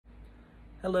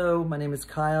Hello, my name is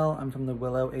Kyle. I'm from the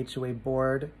Willow HOA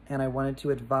board, and I wanted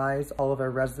to advise all of our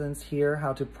residents here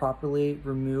how to properly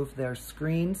remove their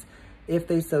screens if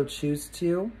they so choose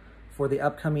to for the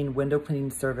upcoming window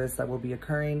cleaning service that will be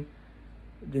occurring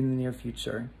in the near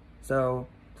future. So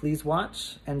please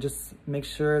watch and just make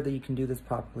sure that you can do this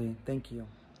properly. Thank you.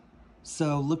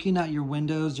 So looking at your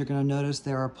windows, you're going to notice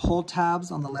there are pull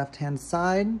tabs on the left-hand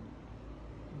side,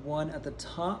 one at the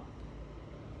top,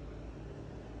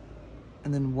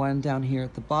 and then one down here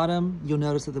at the bottom. You'll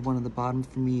notice that the one at the bottom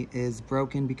for me is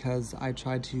broken because I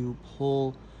tried to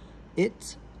pull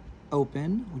it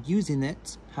open using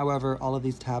it. However, all of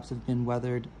these tabs have been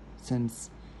weathered since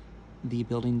the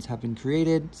buildings have been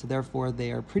created, so therefore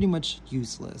they are pretty much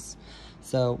useless.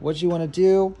 So what you want to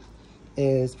do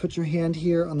is put your hand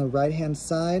here on the right hand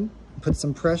side, put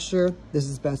some pressure. This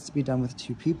is best to be done with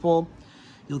 2 people.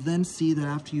 You'll then see that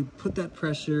after you put that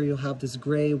pressure, you'll have this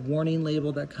gray warning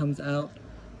label that comes out.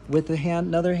 With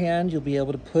another hand, you'll be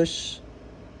able to push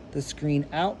the screen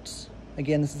out.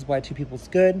 Again, this is why 2 people is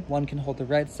good. One can hold the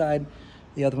right side,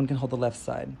 the other one can hold the left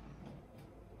side.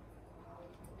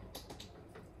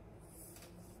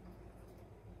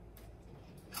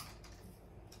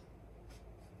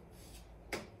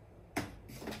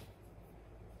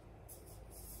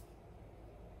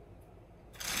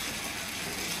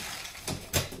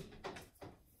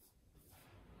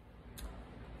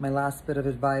 My last bit of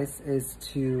advice is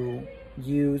to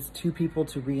use 2 people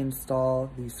to reinstall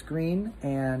the screen,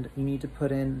 and you need to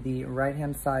put in the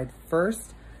right-hand side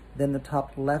first, then the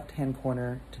top left-hand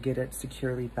corner to get it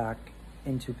securely back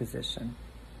into position.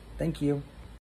 Thank you.